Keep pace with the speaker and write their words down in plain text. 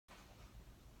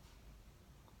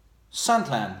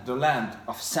Scentland, the land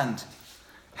of scent.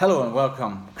 Hello and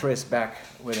welcome, Chris back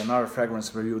with another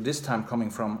fragrance review, this time coming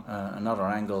from another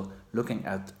angle, looking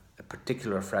at a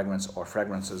particular fragrance or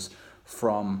fragrances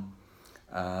from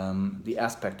the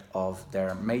aspect of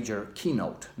their major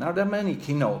keynote. Now there are many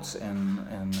keynotes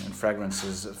in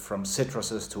fragrances, from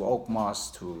citruses to oak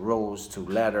moss to rose to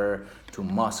leather to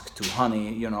musk to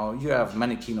honey. You know, you have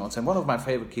many keynotes, and one of my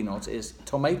favorite keynotes is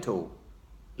tomato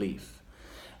leaf.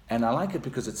 And I like it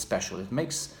because it's special. It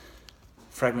makes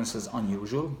fragrances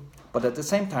unusual, but at the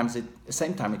same time it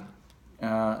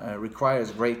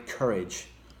requires great courage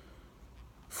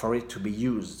for it to be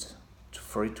used,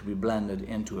 for it to be blended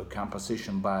into a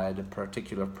composition by the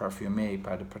particular perfumer,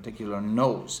 by the particular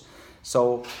nose.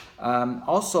 So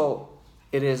also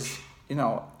it is,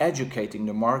 educating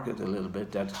the market a little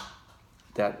bit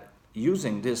that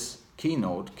using this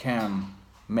keynote can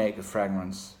make a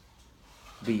fragrance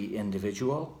be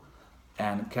individual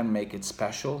and can make it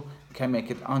special, can make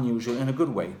it unusual in a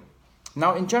good way.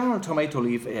 Now, in general, tomato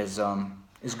leaf is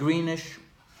greenish,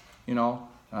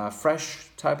 fresh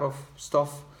type of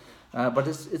stuff, but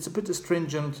it's a bit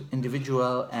astringent,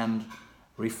 individual, and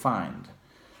refined.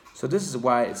 So this is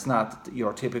why it's not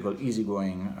your typical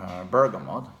easygoing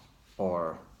bergamot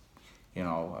or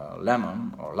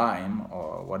lemon or lime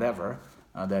or whatever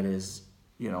that is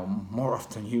more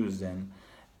often used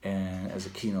as a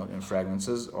keynote in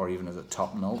fragrances or even as a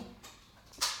top note,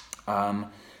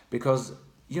 because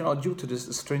due to this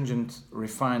astringent,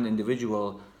 refined,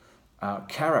 individual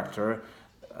character,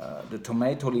 the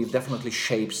tomato leaf definitely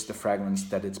shapes the fragrance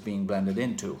that it's being blended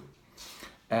into.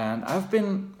 And I've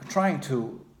been trying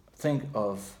to think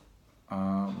of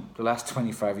the last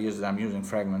 25 years that I'm using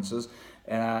fragrances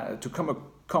to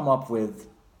come up with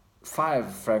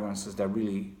 5 fragrances that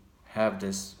really have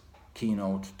this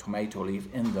keynote tomato leaf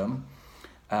in them,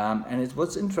 and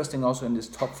what's interesting also in this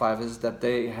top 5 is that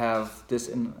they have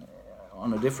this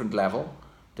on a different level.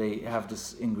 They have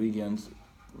this ingredient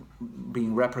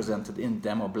being represented in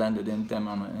them or blended in them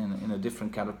in a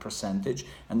different kind of percentage,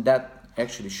 and that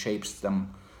actually shapes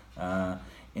them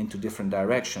into different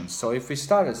directions. So if we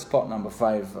start at spot number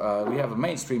 5, we have a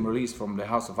mainstream release from the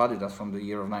House of Adidas from the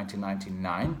year of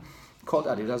 1999 called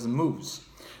Adidas Moves.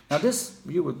 Now this,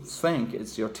 you would think,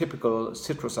 it's your typical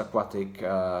citrus aquatic,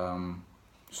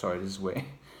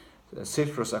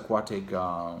 citrus aquatic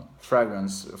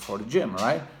fragrance for the gym,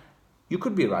 right? You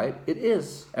could be right, it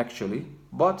is actually,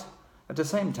 but at the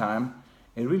same time,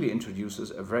 it really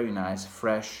introduces a very nice,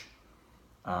 fresh,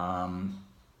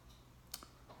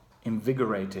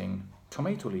 invigorating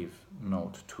tomato leaf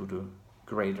note to the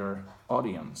greater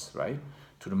audience, right?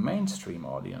 To the mainstream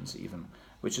audience even,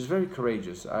 which is very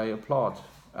courageous. I applaud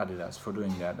Adidas for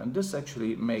doing that, and this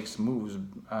actually makes Moves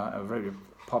a very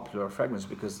popular fragrance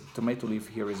because tomato leaf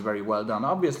here is very well done.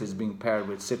 Obviously it's being paired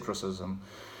with citruses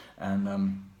and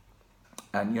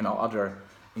other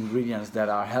ingredients that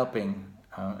are helping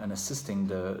and assisting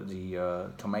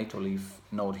the tomato leaf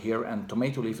note here, and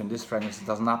tomato leaf in this fragrance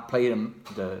does not play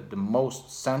the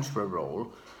most central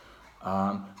role,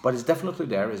 but it's definitely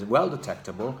there, is well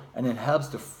detectable, and it helps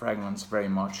the fragrance very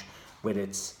much with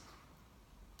its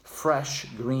fresh,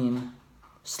 green,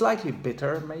 slightly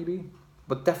bitter maybe,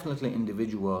 but definitely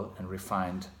individual and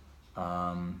refined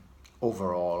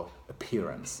overall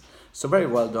appearance. So very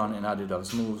well done in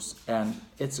Adidas Moves, and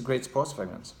it's a great sports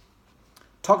fragrance.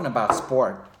 Talking about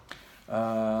sport,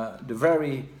 the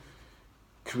very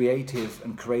creative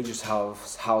and courageous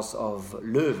house of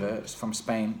Loewe from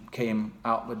Spain came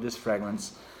out with this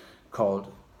fragrance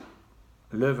called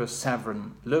Loewe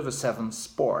 7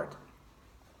 Sport.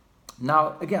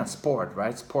 Now, again, sport,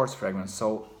 right? Sports fragrance.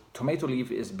 So tomato leaf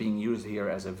is being used here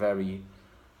as a very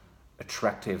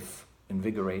attractive,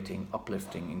 invigorating,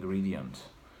 uplifting ingredient.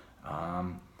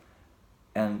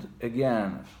 And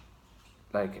again,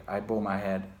 like, I bow my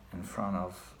head in front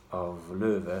of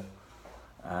Loewe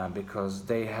because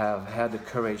they have had the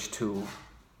courage to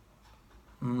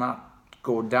not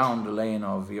go down the lane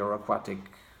of your aquatic,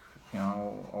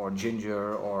 or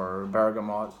ginger or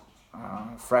bergamot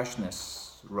freshness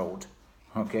road.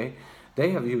 Okay,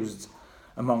 they have used,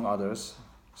 among others,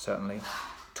 certainly,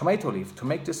 tomato leaf to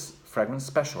make this fragrance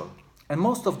special. And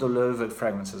most of the Loewe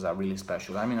fragrances are really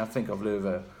special. I mean, I think of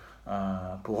Loewe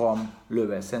Pour Homme,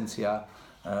 Loewe Essentia,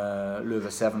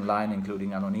 Loewe 7 line,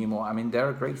 including Anonimo. I mean,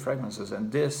 they're great fragrances,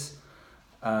 and this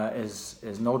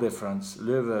is no difference.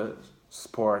 Loewe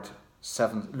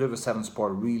 7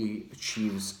 Sport really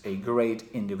achieves a great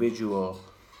individual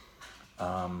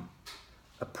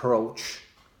approach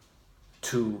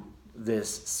to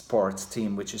this sports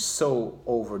theme, which is so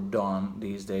overdone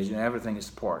these days. You know, everything is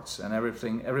sports, and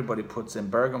everybody puts in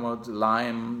bergamot,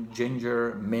 lime,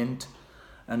 ginger, mint,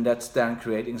 and that's then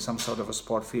creating some sort of a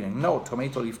sport feeling. No,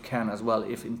 tomato leaf can as well,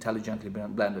 if intelligently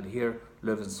blended. Here,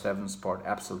 Löwen's Sport,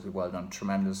 absolutely well done.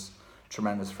 Tremendous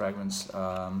fragrance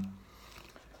from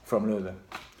Löwe.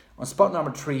 On spot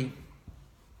number 3,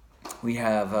 we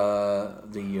have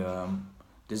the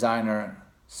designer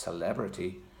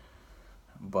celebrity,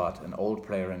 but an old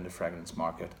player in the fragrance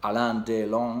market. Alain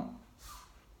Delon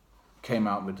came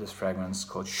out with this fragrance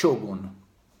called Shogun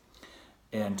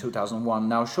in 2001.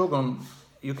 Now Shogun,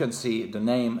 you can see the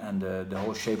name and the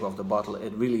whole shape of the bottle.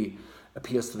 It really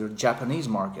appeals to the Japanese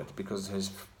market, because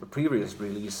his previous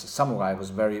release, Samurai,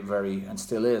 was very, and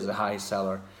still is, a high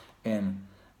seller in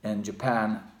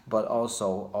Japan, but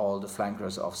also all the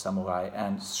flankers of Samurai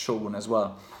and Shogun as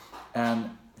well. And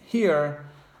here,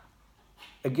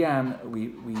 again,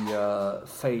 we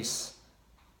face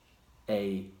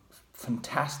a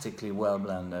fantastically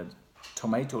well-blended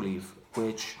tomato leaf,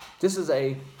 which this is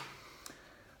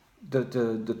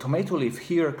the tomato leaf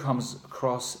here comes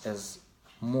across as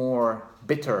more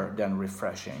bitter than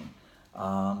refreshing.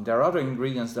 There are other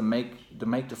ingredients that make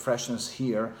the freshness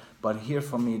here, but here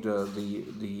for me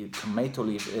the tomato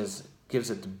leaf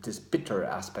gives it this bitter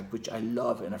aspect, which I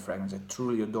love in a fragrance. I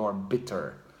truly adore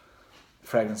bitter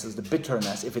fragrances. The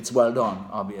bitterness, if it's well done,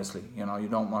 obviously, you know, you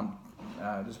don't want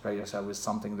to spray yourself with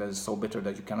something that is so bitter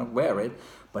that you cannot wear it.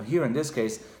 But here in this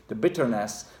case, the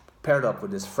bitterness paired up with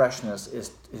this freshness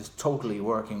is totally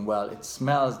working well. This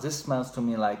smells to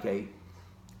me like a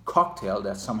cocktail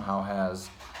that somehow has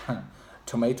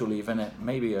tomato leaf in it.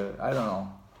 Maybe I don't know.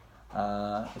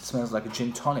 It smells like a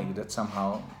gin tonic that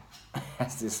somehow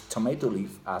has this tomato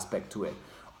leaf aspect to it,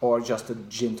 or just a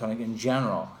gin tonic in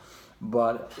general.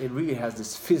 But it really has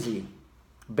this fizzy,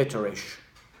 bitterish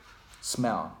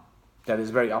smell that is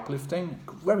very uplifting,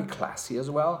 very classy as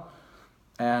well,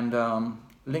 and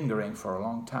lingering for a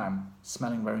long time,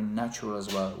 smelling very natural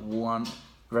as well. One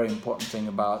very important thing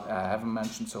about, I haven't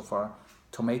mentioned so far,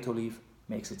 tomato leaf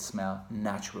makes it smell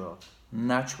natural,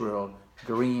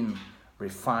 green,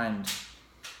 refined,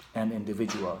 and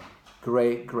individual.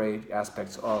 Great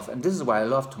aspects of, and this is why I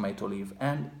love tomato leaf.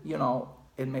 And you know,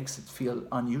 it makes it feel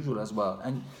unusual as well.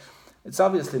 And it's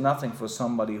obviously nothing for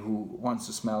somebody who wants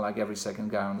to smell like every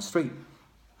second guy on the street.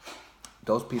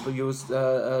 Those people use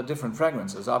different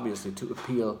fragrances, obviously, to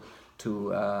appeal to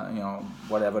you know,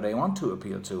 whatever they want to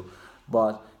appeal to.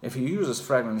 But if you use this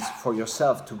fragrance for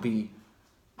yourself to be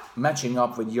matching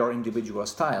up with your individual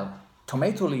style,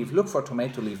 tomato leaf, look for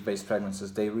tomato leaf based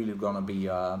fragrances. They're really gonna be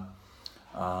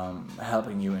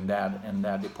helping you in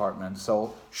that department.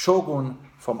 So Shogun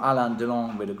from Alain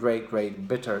Delon with a great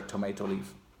bitter tomato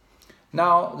leaf.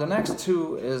 Now the next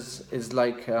two is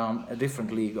like a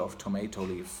different league of tomato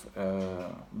leaf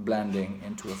blending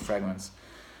into a fragrance,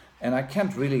 and I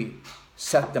can't really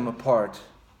set them apart,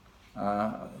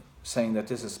 saying that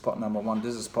this is spot number 1,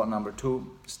 this is spot number 2.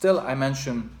 Still, I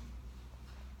mention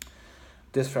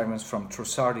this fragrance from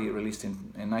Trussardi, released in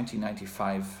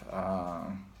 1995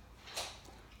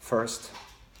 first,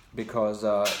 because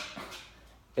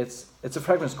it's a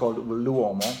fragrance called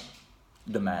L'Uomo,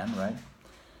 the man, right,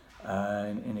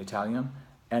 in Italian,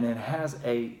 and it has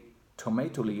a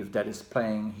tomato leaf that is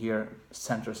playing here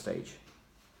center stage.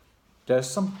 There's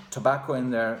some tobacco in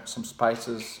there, some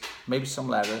spices, maybe some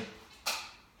leather,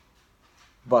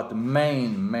 but the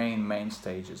main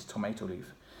stage is tomato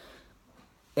leaf,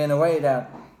 in a way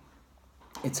that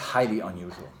it's highly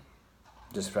unusual.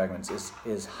 This fragrance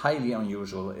is highly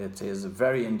unusual. It is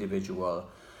very individual.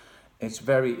 It's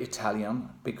very Italian,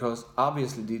 because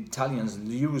obviously the Italians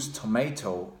use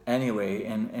tomato anyway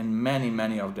in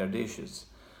many of their dishes.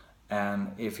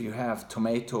 And if you have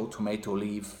tomato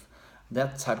leaf,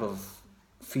 that type of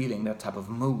feeling, that type of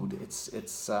mood,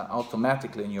 it's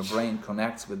automatically in your brain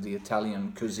connects with the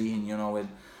Italian cuisine, you know,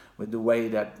 with the way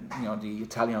that, you know, the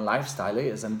Italian lifestyle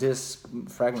is. And this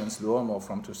fragrance, L'Uomo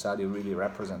from Trussardi, really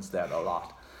represents that a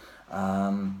lot.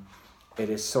 It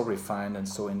is so refined and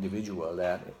so individual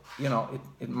that, you know,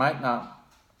 it might not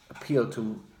appeal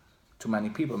to many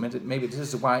people. Maybe this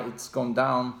is why it's gone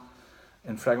down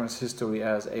in fragrance history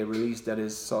as a release that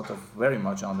is sort of very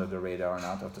much under the radar and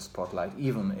out of the spotlight,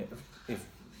 even if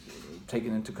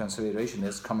taken into consideration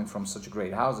it's coming from such a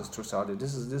great house as Trussardi.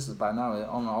 This is by now an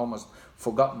almost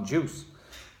forgotten juice.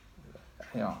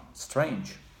 You know,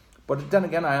 strange. But then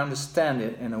again, I understand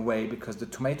it in a way, because the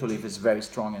tomato leaf is very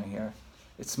strong in here.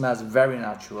 It smells very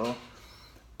natural,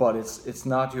 but it's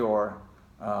not your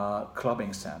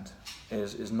clubbing scent.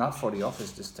 is not for the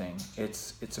office, this thing.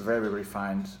 It's a very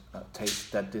refined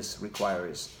taste that this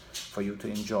requires for you to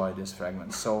enjoy this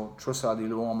fragrance. So Trussa di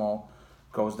L'Uomo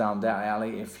goes down that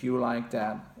alley. If you like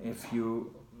that, if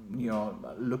you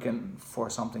looking for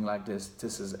something like this,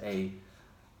 this is a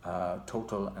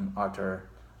total and utter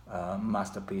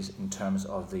masterpiece in terms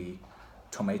of the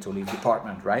tomato leaf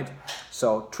department, right?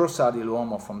 So Trussa di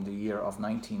L'Uomo from the year of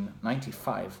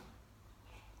 1995,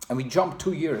 and we jumped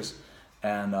 2 years,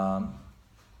 and I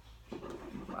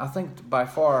think by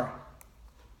far,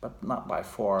 but not by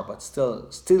far, but still,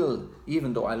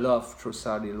 even though I love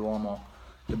Trussa di L'Uomo,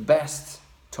 the best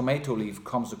tomato leaf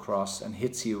comes across and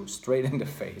hits you straight in the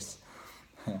face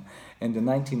in the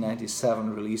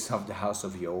 1997 release of the House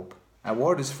of Joop. I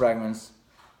wore this fragrance,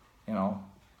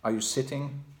 are you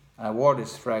sitting? I wore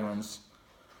this fragrance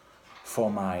for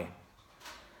my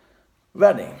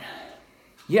wedding.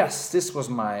 Yes, this was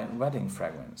my wedding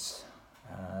fragrance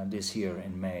this year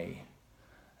in May.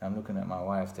 I'm looking at my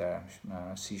wife there.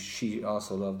 She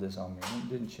also loved this on me,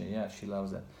 didn't she? Yeah, she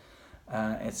loves it.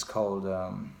 It's called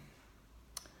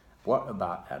What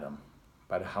About Adam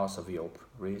by the House of Joop,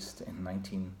 released in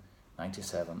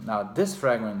 1997. Now, this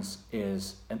fragrance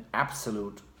is an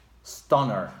absolute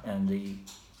stunner in the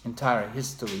entire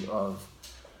history of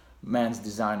men's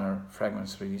designer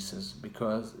fragrance releases,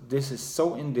 because this is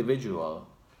so individual.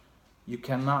 You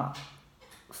cannot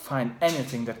find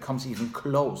anything that comes even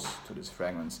close to this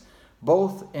fragrance,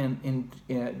 both in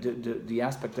the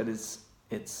aspect that it's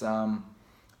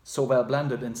so well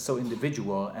blended and so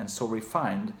individual and so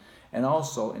refined, and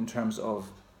also in terms of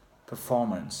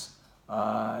performance.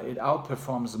 It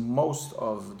outperforms most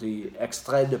of the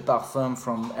extrait de parfum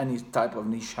from any type of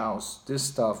niche house. This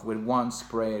stuff, with one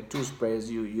spray, 2 sprays,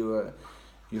 you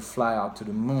fly out to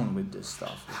the moon with this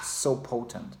stuff. It's so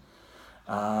potent.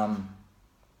 And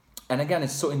again,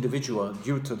 it's so individual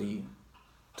due to the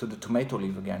tomato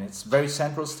leaf. Again, it's very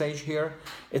central stage here.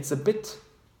 It's a bit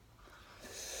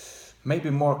maybe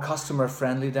more customer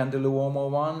friendly than the L'Uomo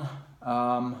one.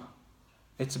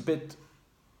 It's a bit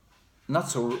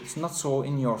it's not so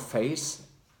in your face.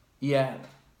 Yeah,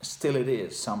 still it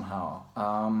is somehow.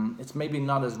 It's maybe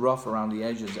not as rough around the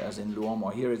edges as in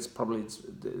L'Uomo. Here it's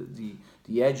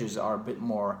the edges are a bit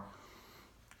more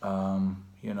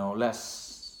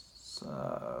less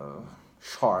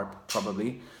sharp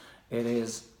probably. It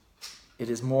is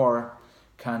more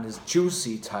kind of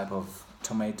juicy type of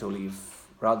tomato leaf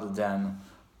rather than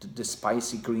the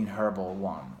spicy green herbal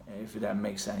one, if that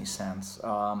makes any sense.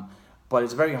 But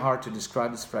it's very hard to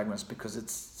describe this fragrance because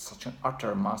it's such an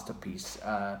utter masterpiece.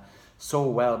 So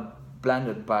well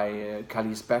blended by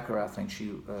Calice Becker. I think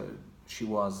she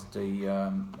was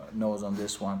the nose on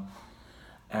this one,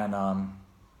 and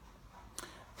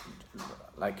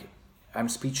I'm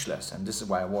speechless, and this is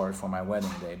why I wore it for my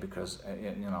wedding day, because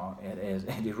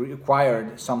it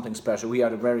required something special. We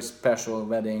had a very special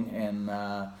wedding in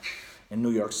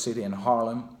New York City, in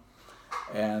Harlem,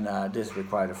 and this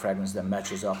required a fragrance that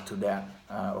matches up to that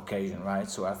occasion, right?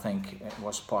 So I think it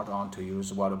was spot on to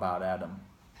use What About Adam.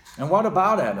 And What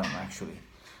About Adam, actually,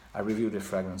 I reviewed the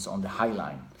fragrance on the High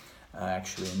Line,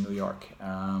 actually in New York.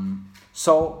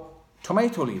 So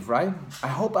tomato leaf, right? I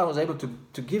hope I was able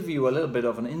to give you a little bit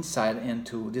of an insight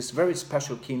into this very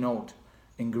special keynote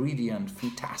ingredient,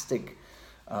 fantastic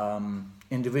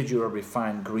individual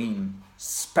refined green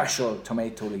special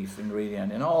tomato leaf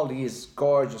ingredient in all these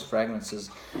gorgeous fragrances.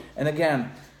 And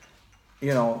again,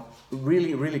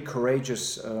 really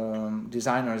courageous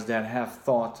designers that have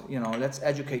thought, let's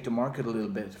educate the market a little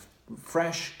bit.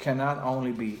 Fresh cannot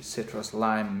only be citrus,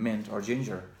 lime, mint, or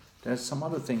ginger. There's some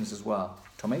other things as well.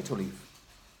 Tomato leaf.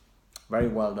 Very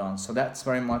well done. So that's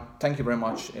very much. Thank you very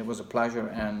much. It was a pleasure,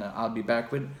 and I'll be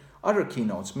back with other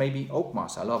keynotes. Maybe oak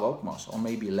moss. I love oak moss, or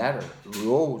maybe leather,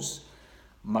 rose,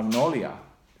 magnolia.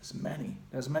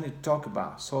 There's many to talk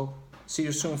about. So see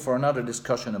you soon for another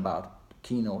discussion about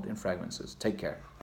keynote in fragrances. Take care.